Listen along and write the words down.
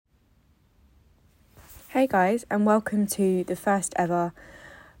Hey guys, and welcome to the first ever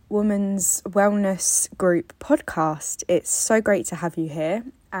Women's Wellness Group podcast. It's so great to have you here,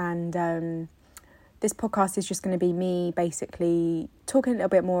 and this podcast is just going to be me basically talking a little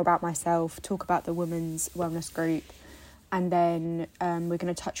bit more about myself, talk about the Women's Wellness Group, and then we're going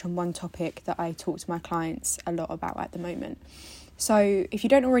to touch on one topic that I talk to my clients a lot about at the moment. So if you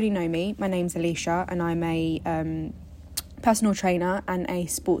don't already know me, my name's Alicia and I'm a personal trainer and a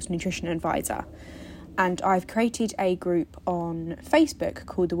sports nutrition advisor. And I've created a group on Facebook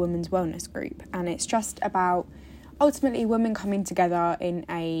called the Women's Wellness Group. And it's just about ultimately women coming together in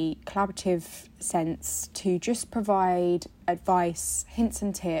a collaborative sense to just provide advice, hints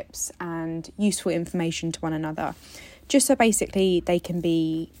and tips and useful information to one another. Just so basically they can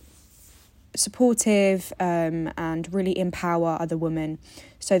be supportive and really empower other women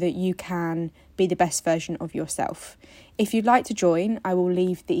so that you can be the best version of yourself. If you'd like to join, I will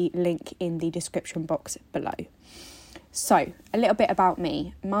leave the link in the description box below. So, a little bit about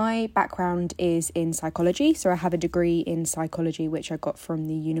me. My background is in psychology, so I have a degree in psychology which I got from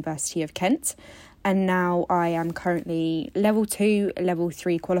the University of Kent, and now I am currently level 2, level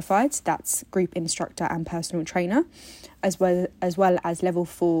 3 qualified, so that's group instructor and personal trainer, as well as level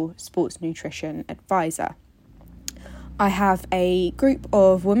 4 sports nutrition advisor. I have a group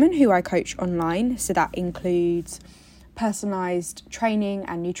of women who I coach online, so that includes personalised training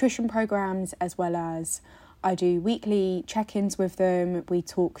and nutrition programs, as well as I do weekly check-ins with them. We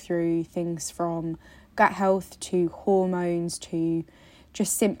talk through things from gut health to hormones to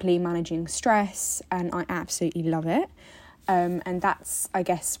just simply managing stress, and I absolutely love it. And that's, I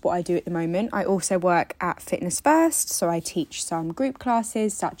guess, what I do at the moment. I also work at Fitness First, so I teach some group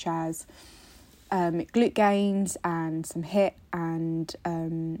classes such as glute gains and some HIIT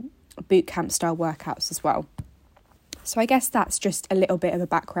and boot camp style workouts as well. So I guess that's just a little bit of a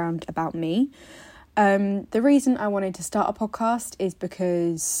background about me. The reason I wanted to start a podcast is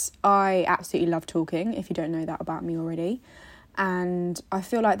because I absolutely love talking, if you don't know that about me already. And I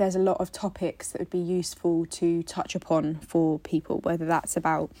feel like there's a lot of topics that would be useful to touch upon for people, whether that's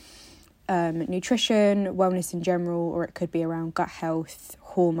about nutrition, wellness in general, or it could be around gut health,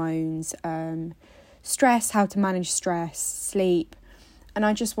 hormones, stress, how to manage stress, sleep. And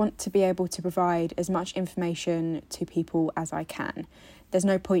I just want to be able to provide as much information to people as I can. There's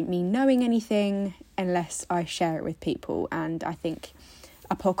no point me knowing anything unless I share it with people. And I think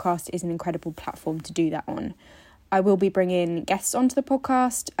a podcast is an incredible platform to do that on. I will be bringing guests onto the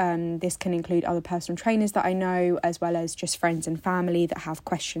podcast. This can include other personal trainers that I know, as well as just friends and family that have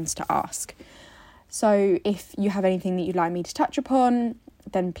questions to ask. So if you have anything that you'd like me to touch upon,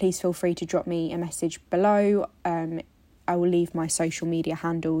 then please feel free to drop me a message below. I will leave my social media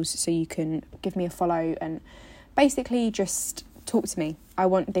handles so you can give me a follow and basically just talk to me. I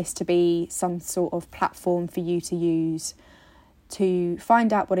want this to be some sort of platform for you to use to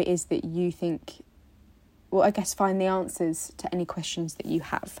find out what it is that you think, well, I guess find the answers to any questions that you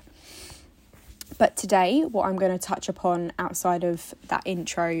have. But today, what I'm going to touch upon outside of that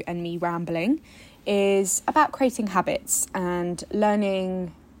intro and me rambling is about creating habits and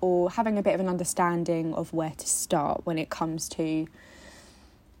learning or having a bit of an understanding of where to start when it comes to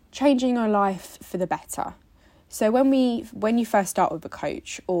changing your life for the better. So when you first start with a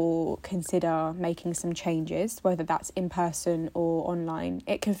coach or consider making some changes, whether that's in person or online,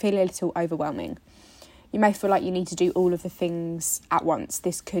 it can feel a little overwhelming. You may feel like you need to do all of the things at once.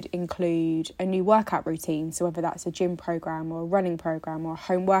 This could include a new workout routine, so whether that's a gym program or a running program or a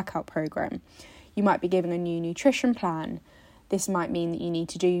home workout program. You might be given a new nutrition plan. This might mean that you need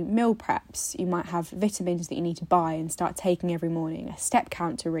to do meal preps. You might have vitamins that you need to buy and start taking every morning, a step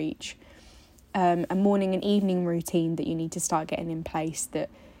count to reach, a morning and evening routine that you need to start getting in place that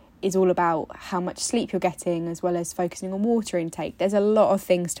is all about how much sleep you're getting, as well as focusing on water intake. There's a lot of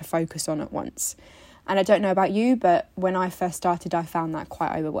things to focus on at once. And I don't know about you, but when I first started, I found that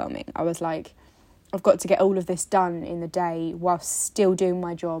quite overwhelming. I was like, I've got to get all of this done in the day whilst still doing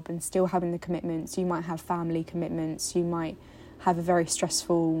my job and still having the commitments. You might have family commitments. You might have a very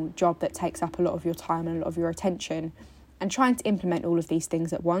stressful job that takes up a lot of your time and a lot of your attention. And trying to implement all of these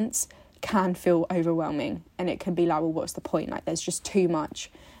things at once can feel overwhelming. And it can be like, well, what's the point? Like, there's just too much.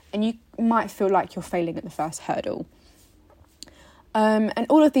 And you might feel like you're failing at the first hurdle. And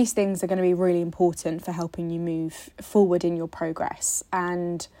all of these things are going to be really important for helping you move forward in your progress.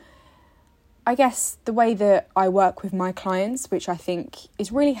 And I guess the way that I work with my clients, which I think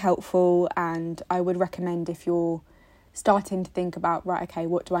is really helpful, and I would recommend if you're starting to think about, right, okay,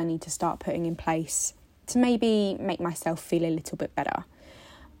 what do I need to start putting in place to maybe make myself feel a little bit better?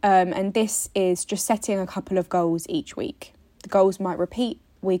 And this is just setting a couple of goals each week. The goals might repeat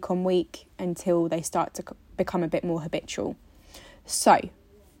week on week until they start to become a bit more habitual. So,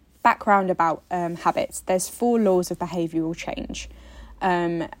 background about habits. There's 4 laws of behavioural change,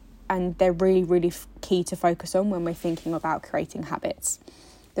 and they're really, really key to focus on when we're thinking about creating habits.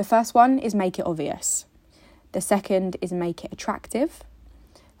 The first one is make it obvious. The second is make it attractive.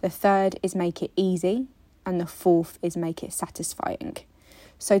 The third is make it easy. And the fourth is make it satisfying.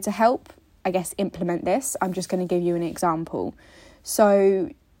 So to help, I guess, implement this, I'm just going to give you an example. So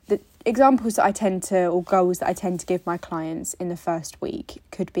the examples that or goals that I tend to give my clients in the first week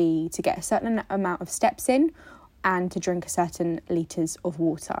could be to get a certain amount of steps in and to drink a certain litres of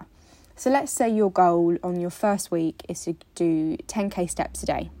water. So let's say your goal on your first week is to do 10k steps a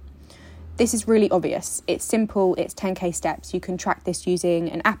day. This is really obvious. It's simple, it's 10k steps. You can track this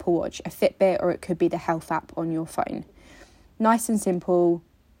using an Apple Watch, a Fitbit, or it could be the health app on your phone. Nice and simple,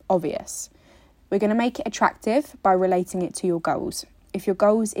 obvious. We're going to make it attractive by relating it to your goals. If your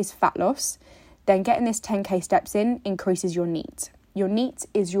goals is fat loss, then getting this 10k steps in increases your NEAT. Your NEAT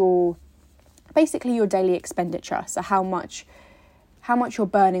is basically your daily expenditure, so how much you're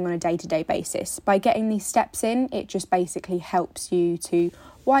burning on a day-to-day basis. By getting these steps in, it just basically helps you to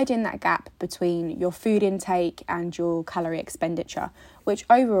widen that gap between your food intake and your calorie expenditure, which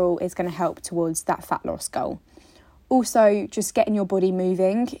overall is going to help towards that fat loss goal. Also, just getting your body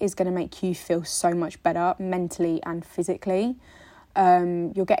moving is going to make you feel so much better mentally and physically.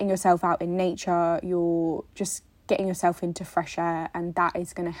 You're getting yourself out in nature, you're just getting yourself into fresh air, and that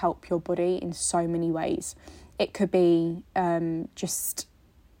is going to help your body in so many ways. It could be just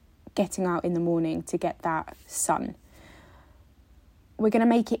getting out in the morning to get that sun. We're going to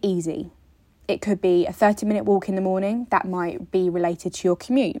make it easy. It could be a 30-minute walk in the morning. That might be related to your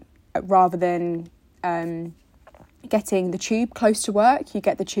commute. Rather than getting the tube close to work, you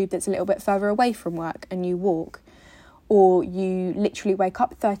get the tube that's a little bit further away from work and you walk. Or you literally wake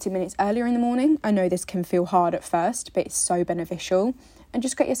up 30 minutes earlier in the morning. I know this can feel hard at first, but it's so beneficial. And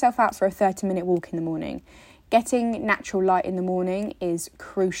just get yourself out for a 30-minute walk in the morning. Getting natural light in the morning is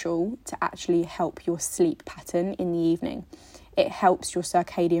crucial to actually help your sleep pattern in the evening. It helps your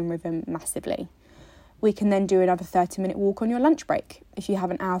circadian rhythm massively. We can then do another 30-minute walk on your lunch break. If you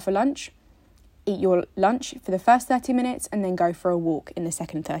have an hour for lunch, eat your lunch for the first 30 minutes and then go for a walk in the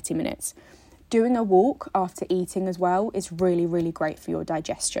second 30 minutes. Doing a walk after eating as well is really, really great for your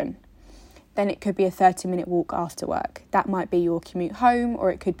digestion. Then it could be a 30-minute walk after work. That might be your commute home, or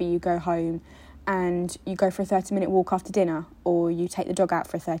it could be you go home and you go for a 30-minute walk after dinner, or you take the dog out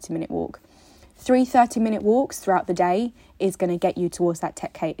for a 30-minute walk. 3 30-minute walks throughout the day is going to get you towards that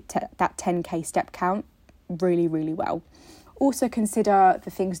 10k step count really, really well. Also consider the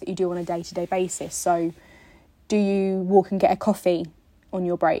things that you do on a day-to-day basis. So do you walk and get a coffee on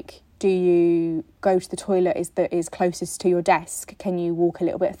your break? Do you go to the toilet that is closest to your desk? Can you walk a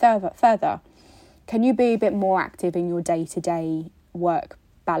little bit further? Can you be a bit more active in your day-to-day work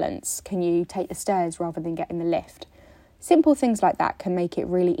balance? Can you take the stairs rather than getting the lift? Simple things like that can make it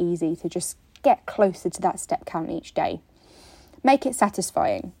really easy to just get closer to that step count each day. Make it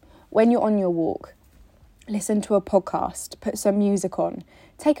satisfying. When you're on your walk, listen to a podcast, put some music on,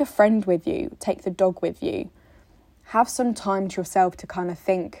 take a friend with you, take the dog with you. Have some time to yourself to kind of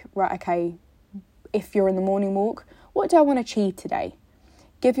think, right, okay, if you're in the morning walk, what do I want to achieve today?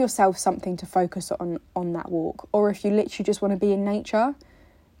 Give yourself something to focus on that walk. Or if you literally just want to be in nature,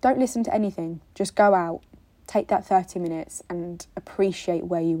 don't listen to anything. Just go out, take that 30 minutes and appreciate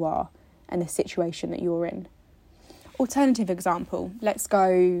where you are and the situation that you're in. Alternative example, let's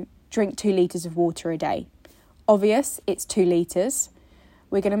go drink 2 litres of water a day. Obvious, it's 2 litres.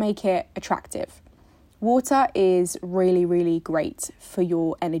 We're going to make it attractive. Water is really, really great for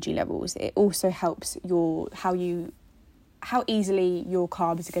your energy levels. It also helps how easily your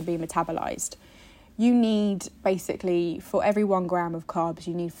carbs are going to be metabolised. You need, basically, for every 1 gram of carbs,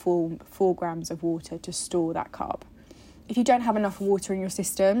 you need 4 grams of water to store that carb. If you don't have enough water in your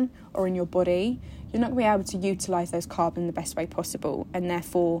system or in your body, you're not going to be able to utilise those carbs in the best way possible, and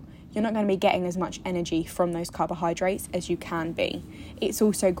therefore you're not going to be getting as much energy from those carbohydrates as you can be. It's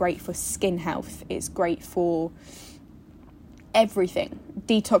also great for skin health. It's great for everything.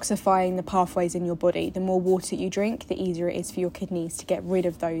 Detoxifying the pathways in your body. The more water you drink, the easier it is for your kidneys to get rid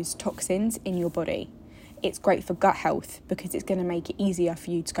of those toxins in your body. It's great for gut health because it's going to make it easier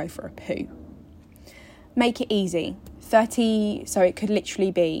for you to go for a poo. Make it easy. So it could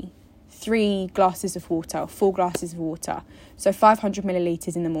literally be 3 glasses of water, 4 glasses of water. So 500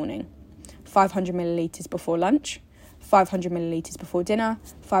 millilitres in the morning, 500 millilitres before lunch, 500 millilitres before dinner,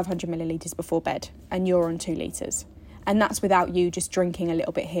 500 millilitres before bed, and you're on 2 litres. And that's without you just drinking a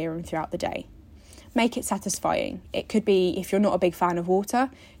little bit here and throughout the day. Make it satisfying. It could be, if you're not a big fan of water,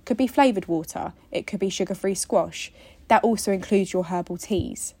 it could be flavoured water. It could be sugar-free squash. That also includes your herbal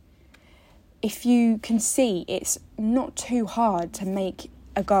teas. If you can see, it's not too hard to make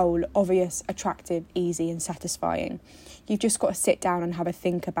a goal obvious, attractive, easy and satisfying. You've just got to sit down and have a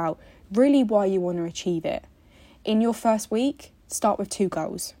think about really why you want to achieve it. In your first week, start with 2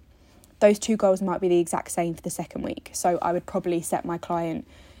 goals. Those 2 goals might be the exact same for the second week. So I would probably set my client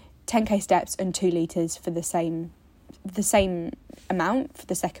 10k steps and 2 litres for the same amount for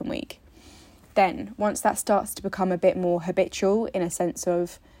the second week. Then, once that starts to become a bit more habitual, in a sense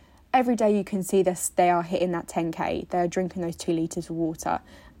of every day you can see this, they are hitting that 10k, they're drinking those 2 litres of water,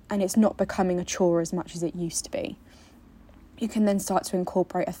 and it's not becoming a chore as much as it used to be. You can then start to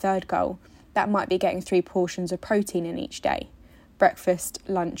incorporate a third goal. That might be getting 3 portions of protein in each day. Breakfast,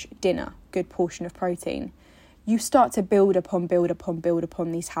 lunch, dinner, good portion of protein. You start to build upon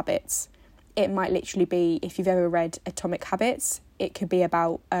these habits. It might literally be, if you've ever read Atomic Habits, it could be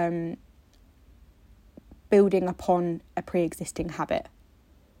about building upon a pre-existing habit.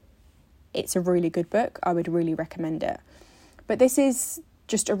 It's a really good book. I would really recommend it. But this is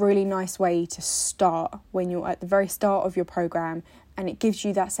just a really nice way to start when you're at the very start of your program, and it gives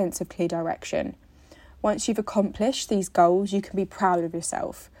you that sense of clear direction. Once you've accomplished these goals, you can be proud of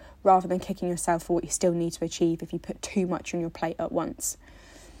yourself rather than kicking yourself for what you still need to achieve if you put too much on your plate at once.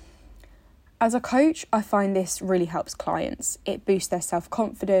 As a coach, I find this really helps clients. It boosts their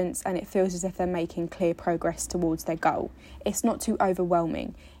self-confidence and it feels as if they're making clear progress towards their goal. It's not too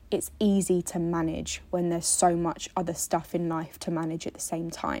overwhelming. It's easy to manage when there's so much other stuff in life to manage at the same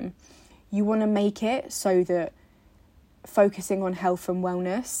time. You want to make it so that focusing on health and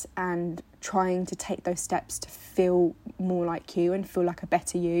wellness and trying to take those steps to feel more like you and feel like a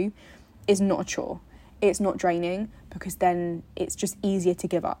better you is not a chore. It's not draining, because then it's just easier to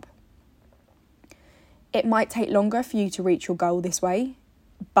give up. It might take longer for you to reach your goal this way,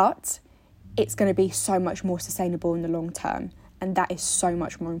 but it's going to be so much more sustainable in the long term, and that is so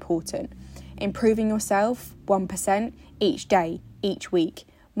much more important. Improving yourself 1% each day, each week,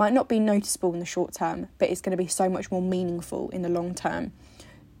 might not be noticeable in the short term, but it's going to be so much more meaningful in the long term.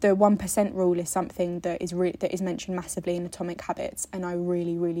 The 1% rule is something that is mentioned massively in Atomic Habits, and I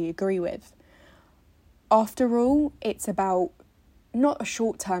really, really agree with. After all, it's about not a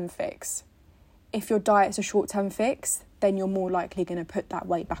short-term fix. If your diet's a short-term fix, then you're more likely going to put that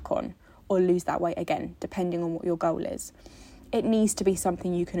weight back on or lose that weight again, depending on what your goal is. It needs to be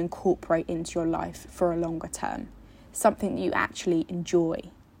something you can incorporate into your life for a longer term, something that you actually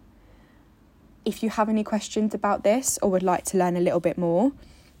enjoy. If you have any questions about this or would like to learn a little bit more,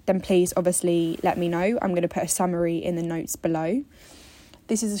 then please obviously let me know. I'm going to put a summary in the notes below.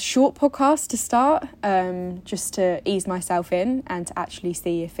 This is a short podcast to start, just to ease myself in and to actually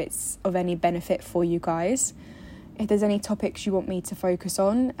see if it's of any benefit for you guys. If there's any topics you want me to focus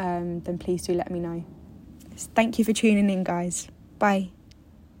on, then please do let me know. Thank you for tuning in, guys. Bye.